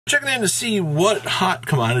Checking in to see what hot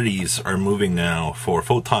commodities are moving now for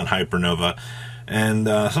Photon Hypernova, and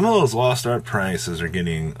some of those lost art prices are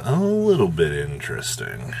getting a little bit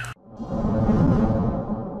interesting.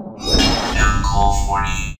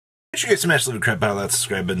 Make sure you guys smash the crap out of that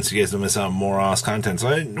subscribe button so you guys don't miss out on more awesome content. So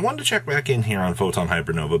I wanted to check back in here on Photon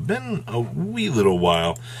Hypernova. Been a wee little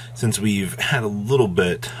while since we've had a little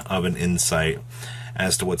bit of an insight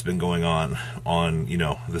as to what's been going on, you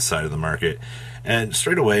know, this side of the market. And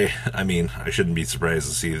straight away, I mean, I shouldn't be surprised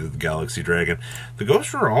to see that the Galaxy Dragon, the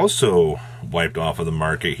Ghost are also wiped off of the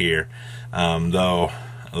market here. Though,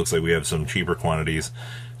 it looks like we have some cheaper quantities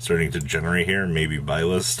starting to generate here, maybe buy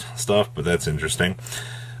list stuff, but that's interesting.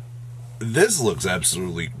 This looks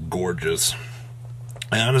absolutely gorgeous.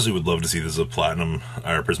 I honestly would love to see this as a platinum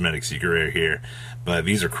or prismatic secret rare here, but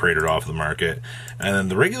these are cratered off the market. And then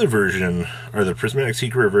the regular version, or the prismatic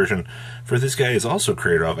secret rare version for this guy, is also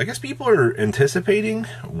cratered off. I guess people are anticipating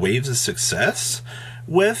waves of success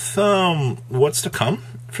with what's to come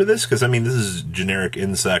for this, because I mean, this is generic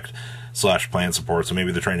insect / plant support, so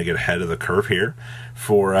maybe they're trying to get ahead of the curve here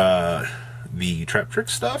for the trap trick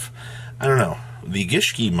stuff. I don't know. The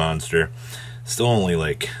Gishki monster, still only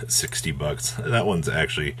like 60 bucks. That one's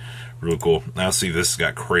actually real cool. Now see, this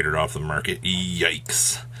got cratered off the market.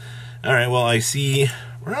 Yikes. Alright, well, I see,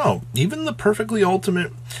 wow, even the perfectly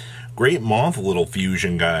ultimate Great Moth little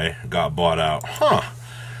fusion guy got bought out. Huh.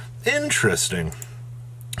 Interesting.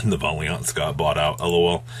 And the Valiants got bought out.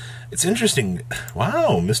 LOL. It's interesting.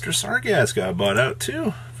 Wow, Mr. Sargass got bought out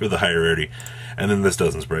too for the higher rarity. And then this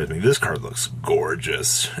doesn't surprise me. This card looks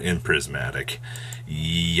gorgeous in prismatic.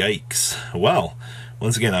 Yikes. Well,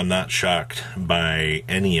 once again, I'm not shocked by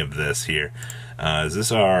any of this here. Is this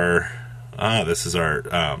our... this is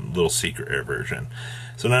our little secret rare version.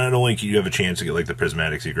 So not only can you have a chance to get like the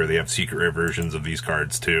prismatic secret, they have secret rare versions of these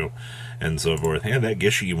cards too, and so forth. And that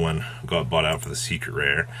Gishi one got bought out for the secret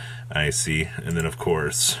rare, I see. And then of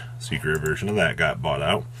course, secret rare version of that got bought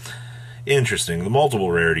out. Interesting. The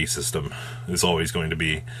multiple rarity system is always going to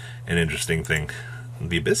be an interesting thing.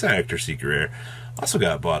 The Abyss Actor secret rare also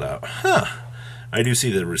got bought out. Huh. I do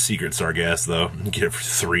see the secret Sargass though. You get it for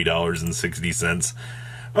 $3.60.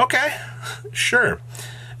 Okay, sure.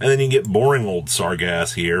 And then you get boring old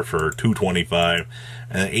Sargass here for $2.25,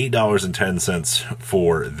 and $8.10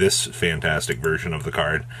 for this fantastic version of the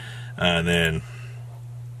card. And then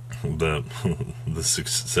the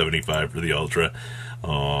 $6.75 for the Ultra.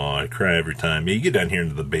 Oh, I cry every time. You get down here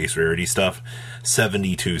into the base rarity stuff,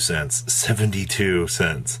 72 cents. 72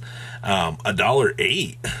 cents.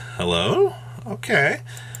 $1.08. Hello? Okay.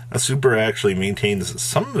 A super actually maintains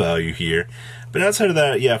some value here. But outside of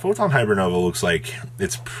that, yeah, Photon Hypernova looks like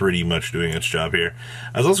it's pretty much doing its job here.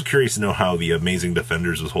 I was also curious to know how the Amazing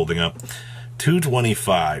Defenders was holding up.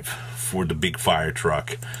 $2.25 for the big fire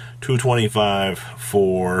truck. $2.25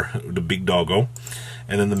 for the big doggo.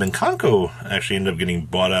 And then the Minkanko actually ended up getting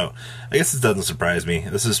bought out. I guess this doesn't surprise me.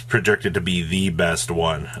 This is projected to be the best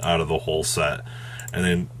one out of the whole set. And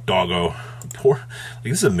then doggo, poor, like,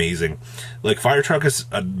 this is amazing. Like, fire truck is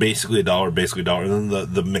basically $1, and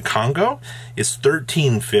then the Minkanko is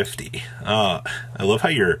 $13.50. I love how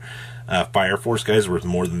your Fire Force guys are worth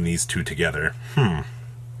more than these two together.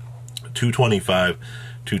 $2.25,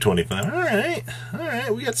 $2.25. All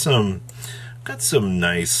right, we got some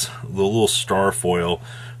nice little star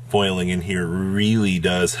foiling in here. Really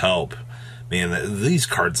does help. Man, these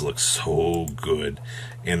cards look so good,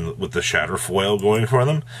 and with the shatter foil going for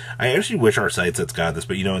them. I actually wish our site sets got this,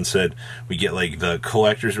 but you know, instead we get like the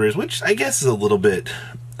collector's rares, which I guess is a little bit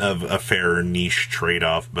of a fairer niche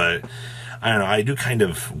trade-off, but I don't know, I do kind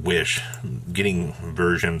of wish getting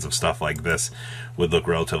versions of stuff like this would look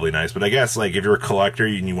relatively nice. But I guess, like, if you're a collector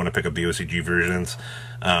and you want to pick up the OCG versions,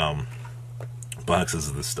 boxes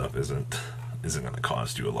of this stuff isn't going to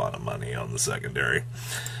cost you a lot of money on the secondary.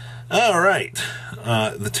 Alright,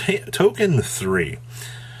 the Token 3,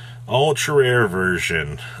 ultra rare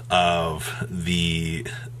version of the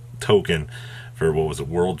token for, what was it,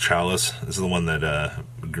 World Chalice. This is the one that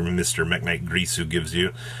Mr. Mekk-Knight Grisu gives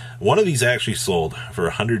you. One of these actually sold for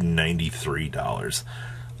 $193.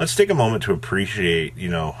 Let's take a moment to appreciate, you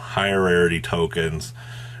know, higher rarity tokens,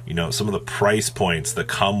 you know, some of the price points that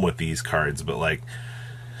come with these cards, but like,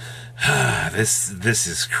 this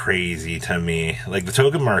is crazy to me. Like, the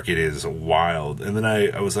token market is wild. And then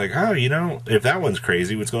I was like, oh, you know, if that one's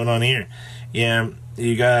crazy, what's going on here? Yeah,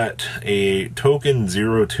 you got a token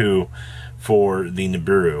 02 for the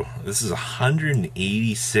Nibiru. This is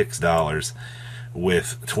 $186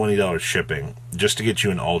 with $20 shipping just to get you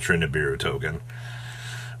an Ultra Nibiru token.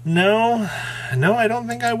 No, I don't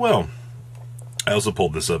think I will. I also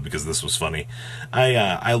pulled this up because this was funny.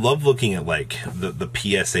 I love looking at like the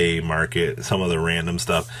PSA market, some of the random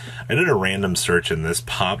stuff. I did a random search and this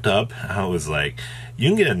popped up. I was like, you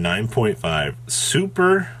can get a 9.5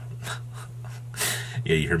 Super.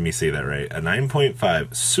 Yeah, you heard me say that right. A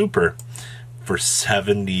 9.5 Super for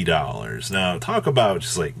 $70. Now, talk about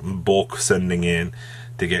just like bulk sending in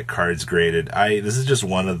to get cards graded. This is just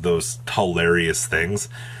one of those hilarious things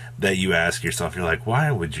that you ask yourself. You're like,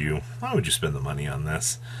 why would you spend the money on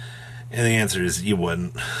this? And the answer is you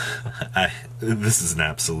wouldn't. This is an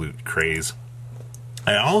absolute craze.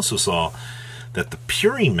 I also saw that the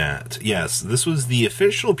Purimat, yes, this was the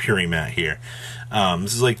official Purimat here.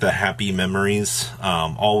 This is like the happy memories,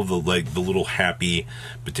 all of the like the little happy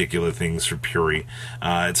particular things for Puri.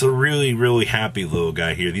 It's a really, really happy little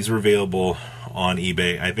guy here. These were available on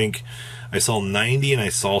eBay. I think I saw 90 and I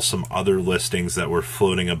saw some other listings that were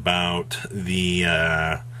floating about the,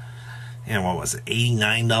 what was it,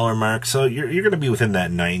 $89 mark. So you're going to be within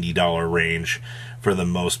that $90 range for the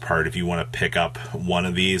most part if you want to pick up one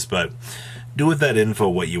of these, but do with that info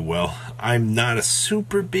what you will. I'm not a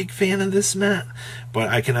super big fan of this mat, but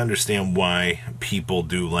I can understand why people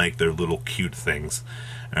do like their little cute things.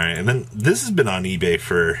 All right, and then this has been on eBay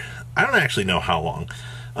for, I don't actually know how long.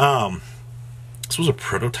 This was a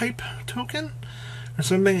prototype token or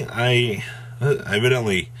something.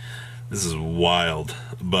 Evidently, this is wild,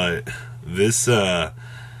 but this, a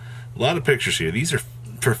lot of pictures here. These are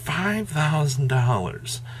for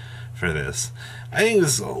 $5,000 for this. I think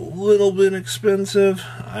this is a little bit expensive.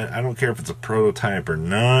 I don't care if it's a prototype or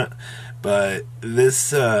not, but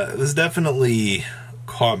this definitely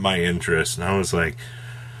caught my interest, and I was like,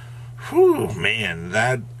 whew, man,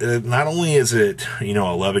 that not only is it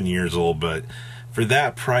 11 years old, but for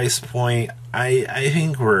that price point, I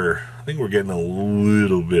think we're getting a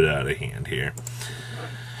little bit out of hand here.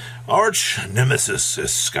 Arch Nemesis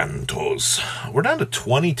Escantos. We're down to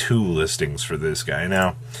 22 listings for this guy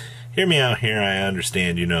now. Hear me out here. I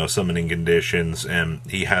understand, summoning conditions, and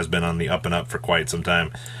he has been on the up and up for quite some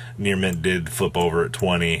time. Near mint did flip over at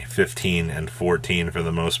 20, 15, and 14 for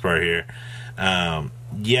the most part here.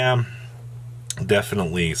 Yeah,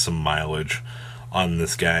 definitely some mileage on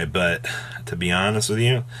this guy, but to be honest with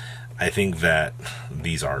you, I think that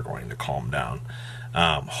these are going to calm down.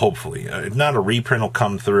 Hopefully. If not, a reprint will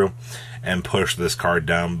come through and push this card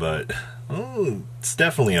down, but it's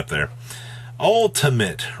definitely up there.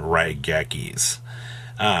 Ultimate Raigekis.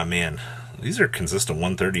 Man, these are consistent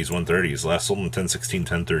 130s. Last sold in 1016,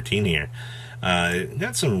 1013 here.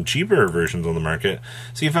 Got some cheaper versions on the market.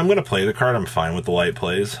 See, if I'm going to play the card, I'm fine with the light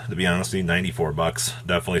plays. To be honest with you, $94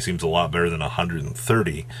 definitely seems a lot better than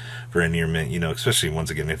 $130 for a near mint, especially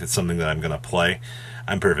once again, if it's something that I'm going to play,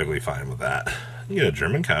 I'm perfectly fine with that. You get a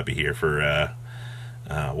German copy here for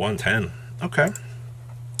 110. Okay.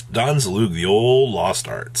 Don Zalug, the old Lost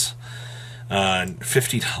Arts.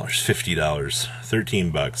 $50,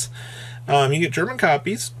 $13. You get German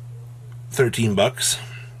copies, $13.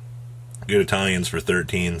 Good Italians for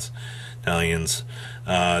 13s. Italians.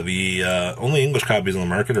 The only English copies on the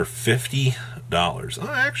market are $50.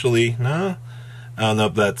 Oh, actually, no.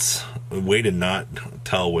 Nope, that's a way to not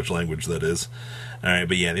tell which language that is. Alright,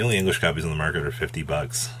 but yeah, the only English copies on the market are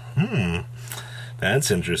 $50.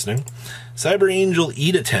 That's interesting. Cyber Angel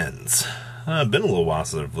Eda 10s. Been a little while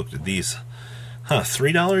since I've looked at these.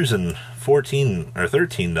 $3 and $14 or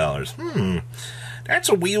 $13. That's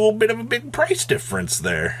a wee little bit of a big price difference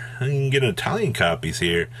there. You can get Italian copies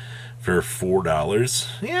here for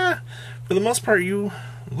 $4. Yeah, for the most part,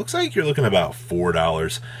 looks like you're looking about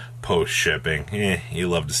 $4 post shipping. You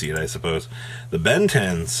love to see it, I suppose. The Ben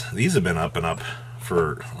 10s, these have been up and up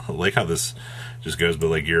for, I like how this just goes, but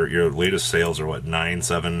like your latest sales are what, 9,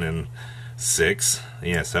 7, and 6?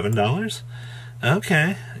 Yeah, $7.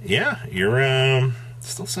 Okay, yeah, you're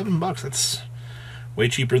still $7. That's way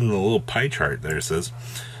cheaper than the little pie chart there says.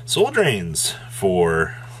 Soul Drains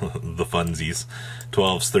for the funsies,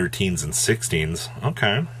 12s, 13s, and 16s.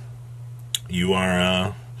 Okay,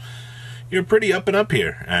 you're pretty up and up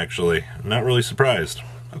here. Actually, not really surprised.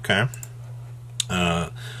 Okay,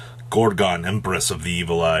 Gorgon, Empress of the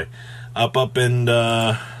Evil Eye, up, and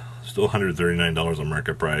still $139 on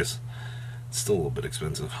market price. Still a little bit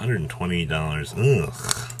expensive. $120. Ugh.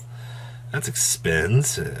 That's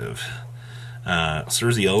expensive.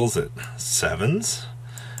 Surziel's at 7s.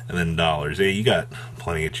 And then dollars. Hey, you got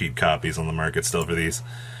plenty of cheap copies on the market still for these.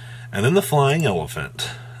 And then the Flying Elephant.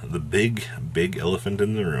 The big elephant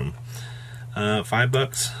in the room.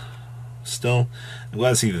 $5. Still. I'm glad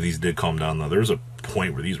to see that these did calm down, though. There was a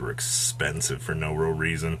point where these were expensive for no real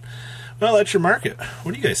reason. Well, that's your market.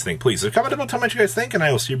 What do you guys think? Please comment about how much you guys think, and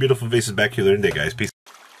I will see your beautiful faces back here later today, guys. Peace.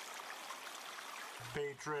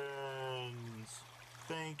 Patrons,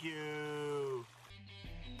 thank you.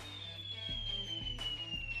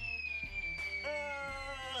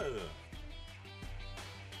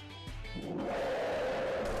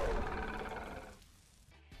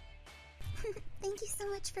 Thank you so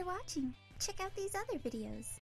much for watching. Check out these other videos.